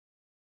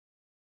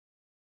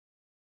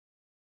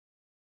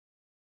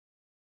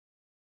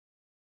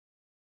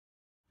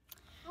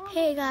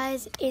Hey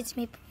guys, it's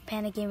me,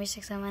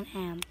 PANDAGAMER671,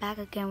 and I'm back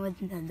again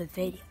with another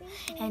video.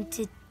 And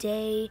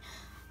today,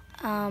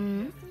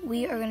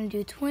 we are gonna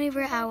do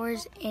 24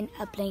 hours in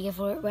a blanket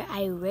fort where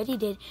I already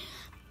did.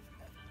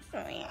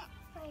 Oh yeah,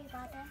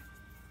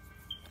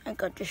 I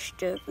got the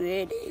stuff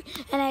ready,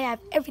 and I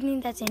have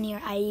everything that's in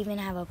here. I even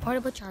have a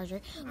portable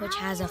charger, which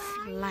has a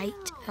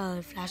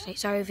flashlight.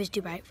 Sorry if it's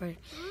too bright for.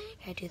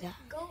 I do that.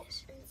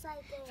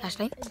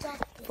 Flashlight,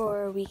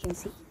 for we can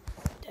see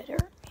better.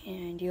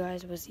 And you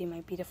guys will see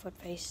my beautiful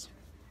face.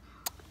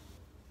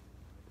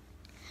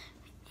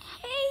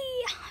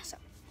 Hey! So,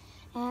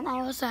 and I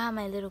also have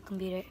my little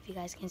computer, if you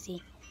guys can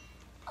see.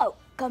 Oh,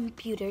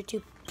 computer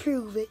to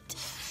prove it.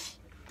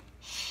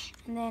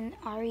 And then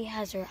Ari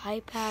has her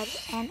iPad,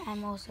 and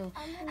I'm also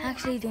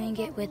actually doing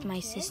it with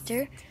my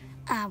sister,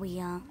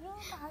 Aria.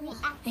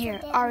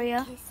 Here,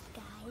 Aria.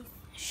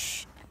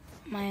 Shh.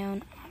 My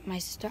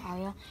sister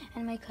Aria,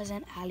 and my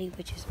cousin Ali,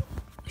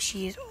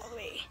 she is all the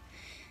way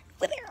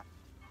over there.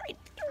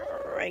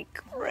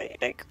 Like right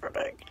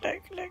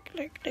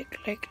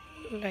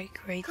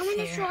Come on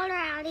the there. shoulder,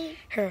 Addie.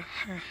 Her.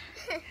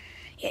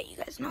 Yeah, you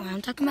guys know what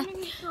I'm talking about.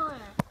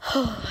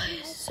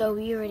 So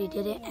we already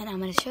did it, and I'm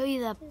gonna show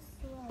you the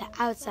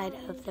outside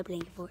of the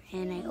blanket fort,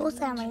 and I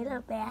also have my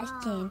little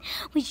bastion,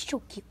 which is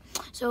so cute.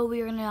 So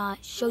we're gonna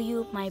show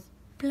you my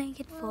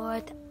blanket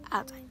fort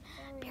outside.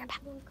 Be right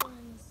back.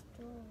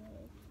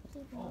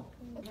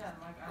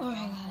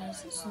 Alright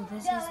guys, so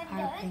this is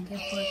our blanket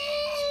fort.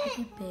 It's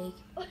pretty big.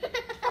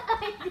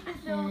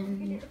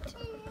 And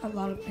a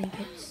lot of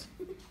blankets.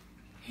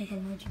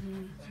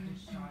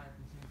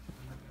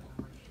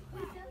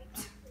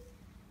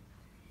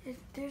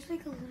 There's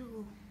like a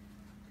little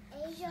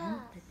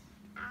Asia,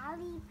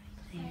 Ali.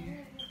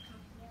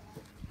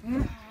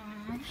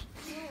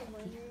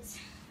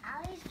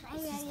 Ali's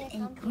playing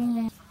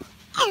something.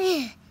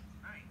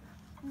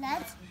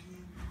 Let's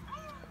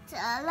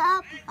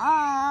teleport.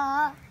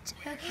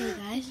 Okay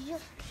guys,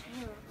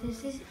 this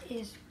is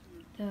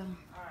the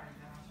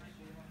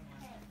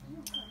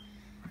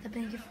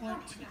blanket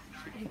fort.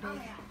 Pretty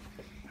big.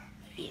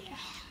 Yeah.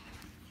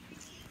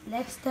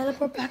 Let's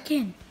teleport back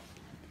in.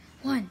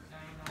 1,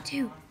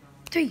 2,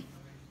 3.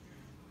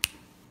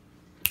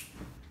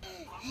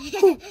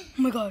 Oh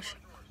my gosh.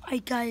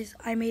 I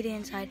made it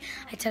inside.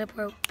 I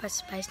teleport by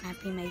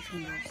snapping my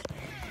fingers.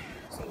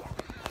 So yeah.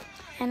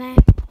 And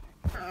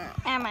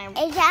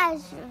It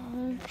has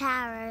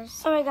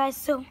powers. Alright guys,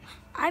 so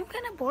I'm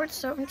kind of bored,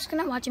 so I'm just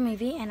gonna watch a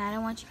movie, and I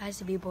don't want you guys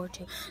to be bored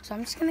too. So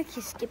I'm just gonna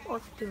skip all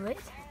through it.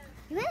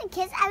 You wanna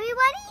kiss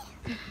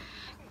everybody?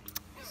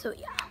 So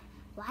yeah.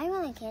 Why you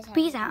wanna kiss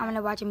Peace out. I'm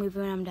gonna watch a movie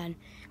when I'm done.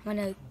 I'm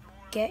gonna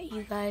get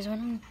you guys when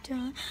I'm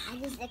done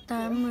with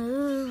the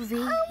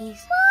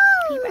movies.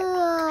 Be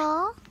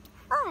right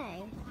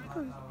back.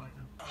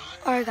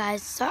 Alright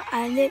guys, so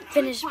I didn't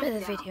finish with the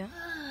video.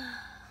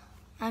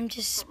 I'm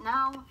just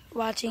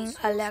watching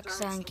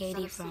Alexa and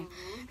Katie from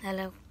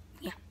Hello.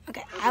 Yeah,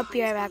 okay. I'll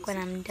be right back when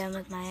I'm done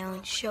with my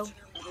own show.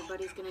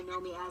 Everybody's gonna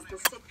know me as the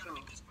sick girl.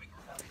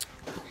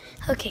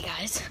 Okay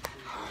guys,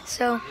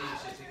 so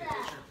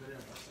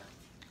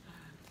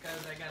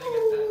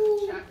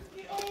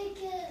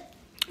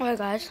alright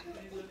guys,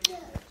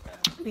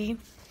 we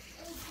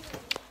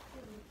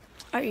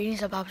are eating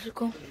some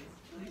popsicle.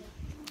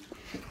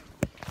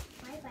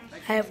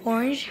 I have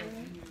orange.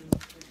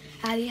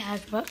 Addie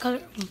has what color?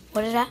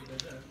 What is that?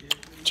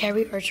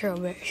 Cherry or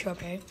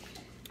strawberry.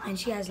 And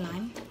she has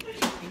lime.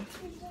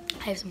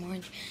 I have some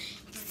orange.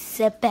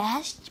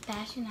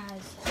 Sebastian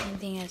has the same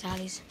thing as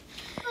Addie's.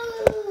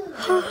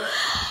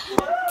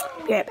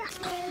 Be right back.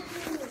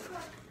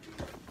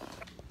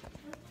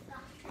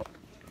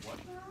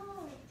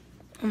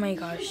 Oh my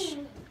gosh.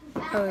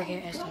 Oh,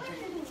 okay, I stopped it.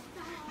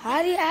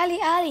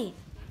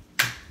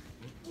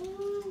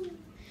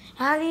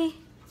 Addie,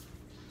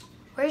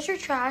 where's your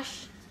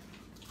trash?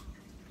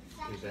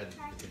 Okay.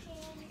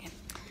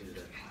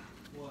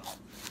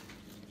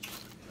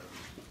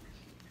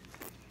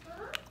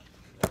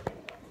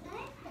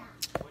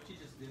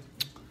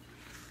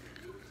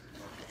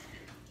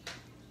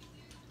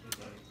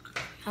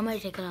 I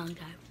might take a long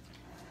time.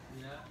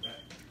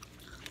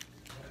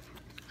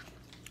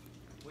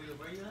 Where you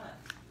at?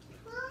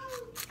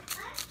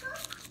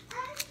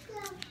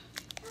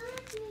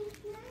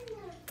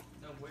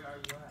 No, where are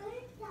you at?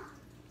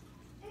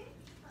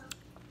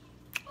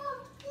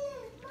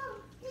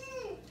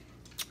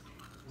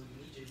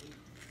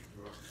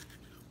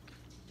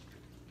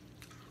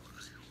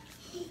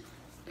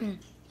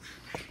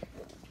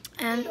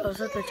 And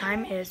also the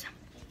time is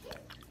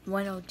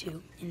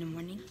 1:02 in the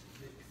morning.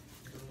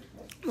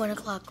 1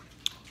 o'clock.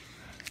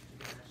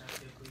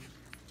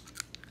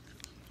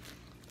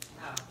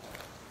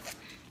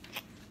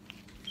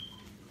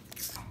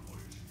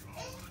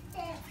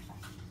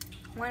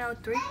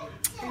 $1:03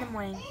 in the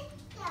morning.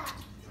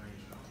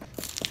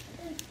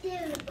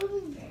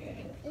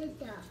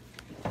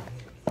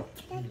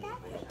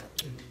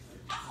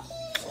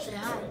 Say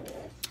hi.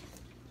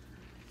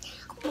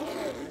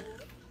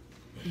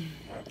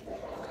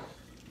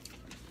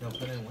 Yo,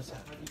 put in, what's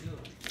that?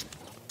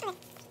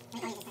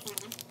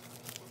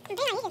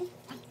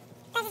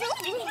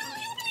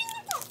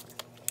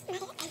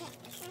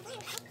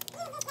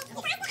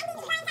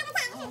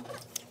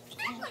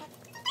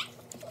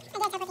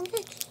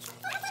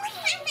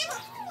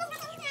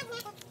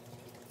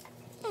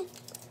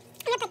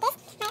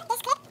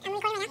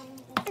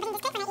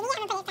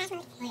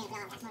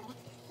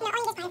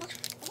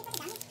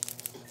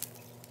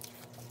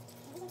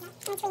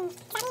 Okay.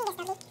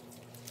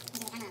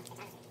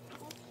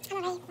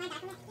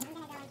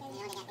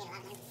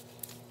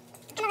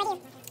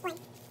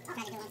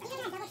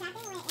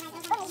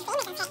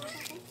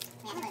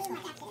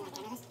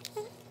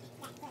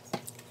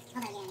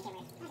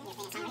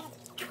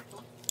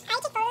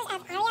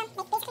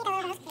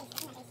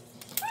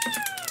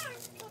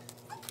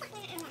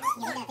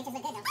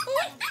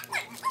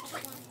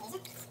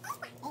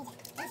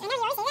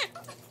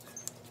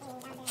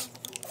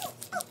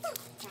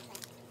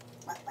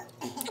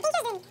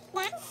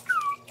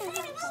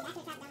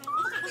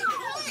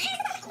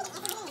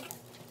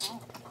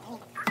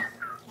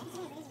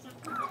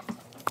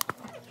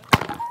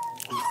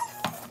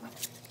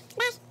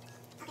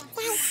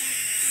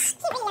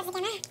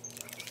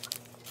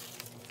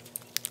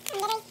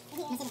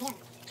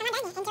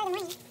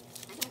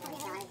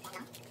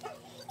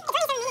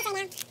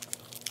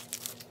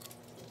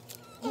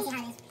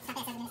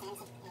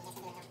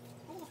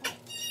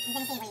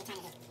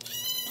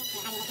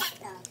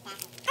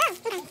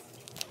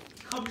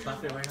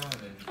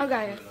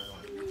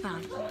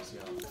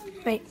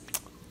 Wait.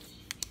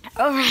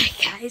 Alright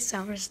guys, so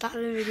I'm gonna start the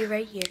video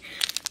right here.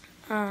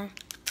 I'm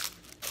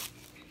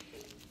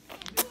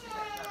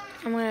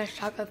gonna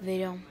start the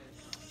video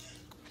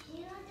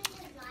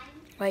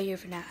right here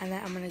for now, and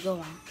then I'm gonna go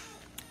on.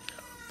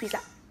 Peace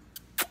out.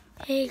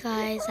 Hey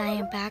guys, I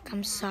am back.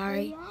 I'm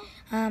sorry.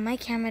 My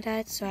camera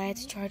died, so I had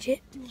to charge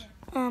it.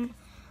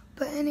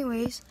 But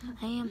anyways,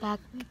 I am back,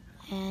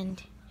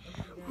 and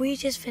we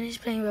just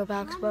finished playing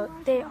Roblox, but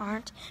they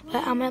aren't.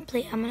 But I'm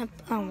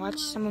gonna watch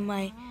some of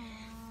my.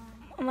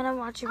 I'm gonna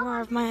watch more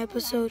of my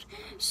episode,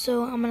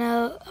 so I'm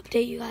gonna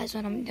update you guys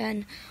when I'm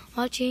done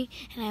watching,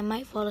 and I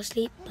might fall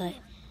asleep, but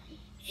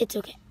it's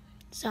okay.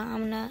 So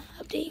I'm gonna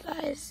update you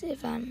guys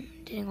if I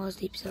didn't fall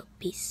asleep. So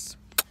peace.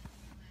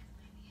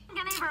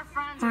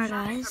 Alright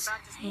guys,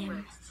 I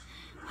am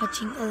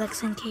watching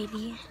Alexa and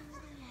Katie.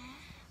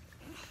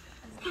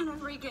 Hannah,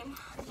 Regan,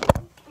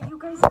 are you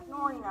guys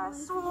ignoring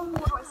us? So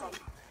what do I say?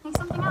 Make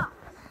something up.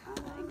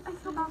 I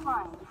feel about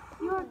fine.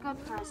 You're a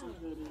good person,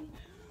 Katie.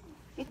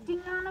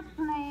 Getting on a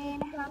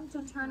plane, have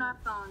to turn our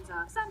phones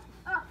off. Send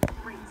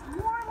Great.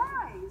 More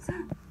lies.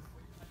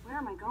 Where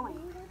am I going?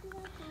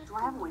 Do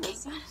I have a window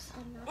seat?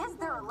 Is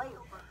there a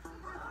layover?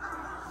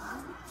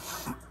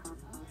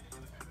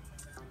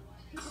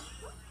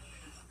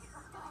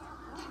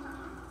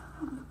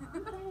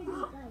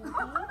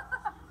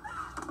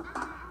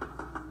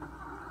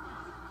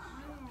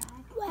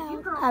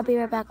 Well, I'll be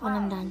right back when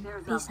I'm done.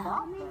 Peace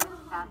out.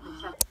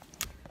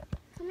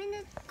 Come in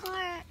the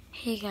car.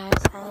 Hey guys,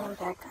 I am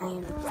back. I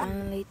am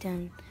finally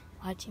done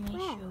watching my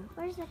show.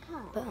 Where's the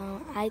car? But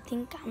I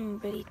think I'm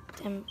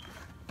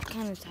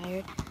kind of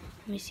tired.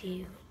 Let me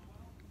see.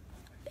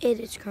 It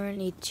is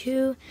currently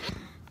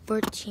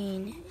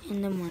 2:14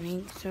 in the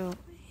morning, so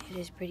it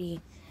is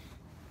pretty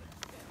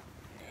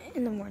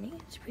in the morning.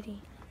 It's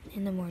pretty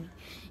in the morning.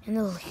 In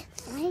the late.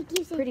 Why do you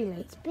keep saying Pretty late.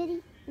 it's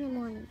pretty in the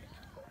morning?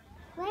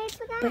 Wait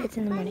for that. But it's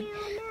in the morning.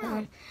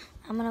 I'm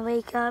gonna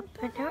wake up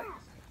and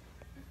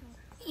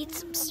eat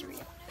some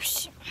cereal.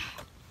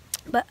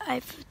 But I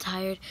feel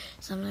tired,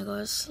 so I'm gonna go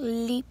to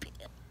sleep.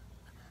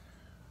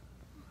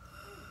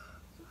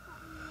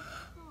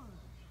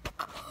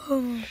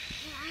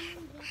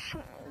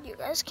 You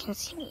guys can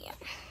see me.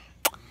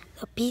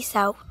 So peace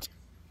out.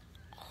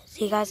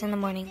 See you guys in the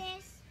morning.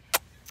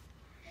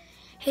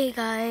 Hey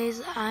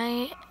guys,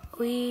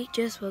 we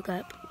just woke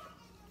up.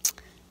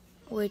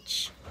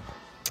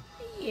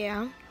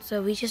 Yeah,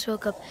 so we just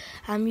woke up.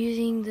 I'm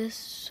using this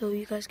so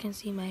you guys can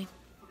see my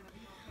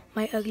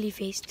ugly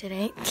face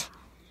today.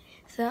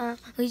 So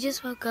we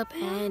just woke up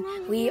and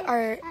we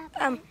are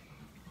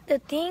the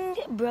thing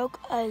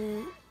broke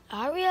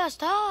Aria,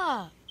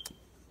 stop.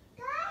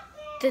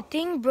 The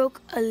thing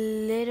broke a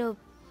little,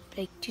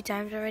 like 2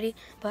 times already,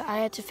 but I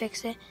had to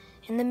fix it.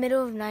 In the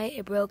middle of the night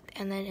it broke,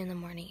 and then in the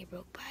morning it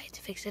broke, but I had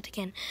to fix it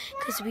again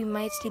because we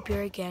might sleep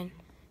here again.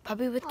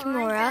 Probably with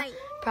Kimura.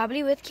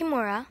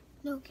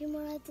 No,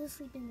 Kimura does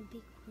sleep in the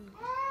big room.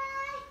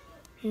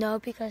 No,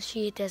 because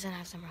she doesn't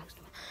have summer house.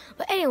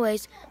 But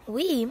anyways,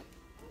 we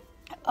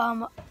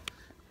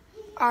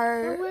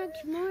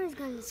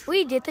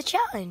we did the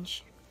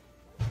challenge.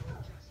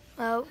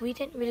 Well, we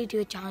didn't really do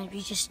a challenge.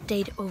 We just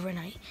stayed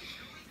overnight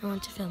and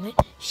went to film it.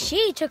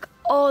 She took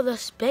all the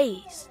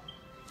space.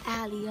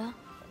 Ali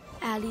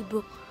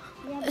boo.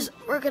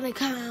 We're gonna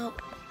come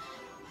out.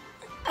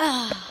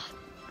 Try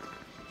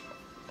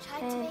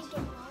to make it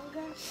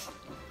longer.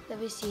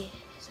 Let me see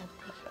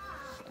something.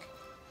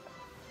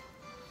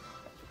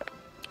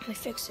 Let me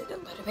fix it a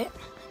little bit.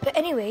 But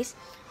anyways,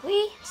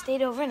 we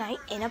stayed overnight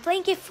in a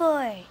blanket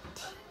fort.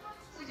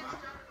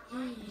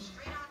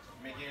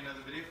 Making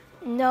another video?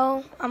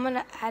 No, I'm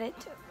gonna add it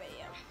to the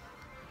video.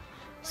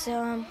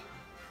 So,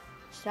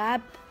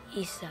 stop,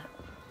 Isa.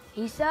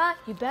 Isa,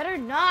 you better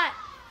not.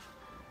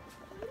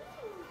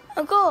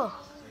 Uncle.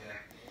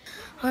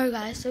 Alright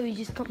guys, so we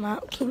just came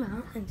out,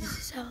 and this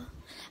is how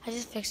I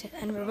just fixed it,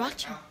 and we're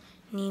watching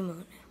Nemo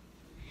now.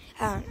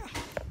 I don't know,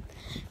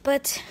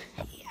 but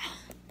yeah,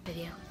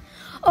 video.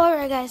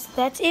 Alright guys,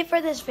 that's it for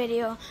this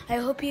video. I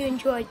hope you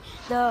enjoyed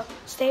the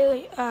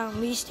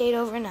we stayed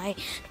overnight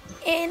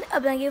in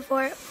a blanket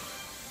fort.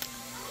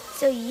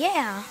 So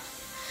yeah,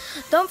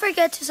 don't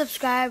forget to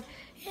subscribe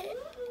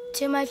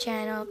to my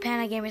channel,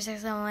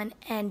 PANDAGAMER671,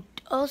 and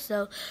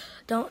also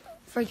don't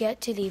forget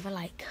to leave a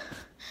like.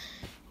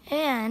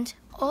 And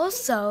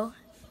also,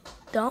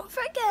 don't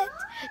forget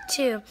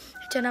to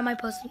turn on my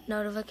post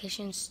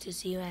notifications to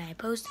see when I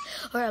post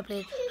or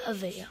upload a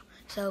video.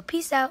 So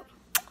peace out.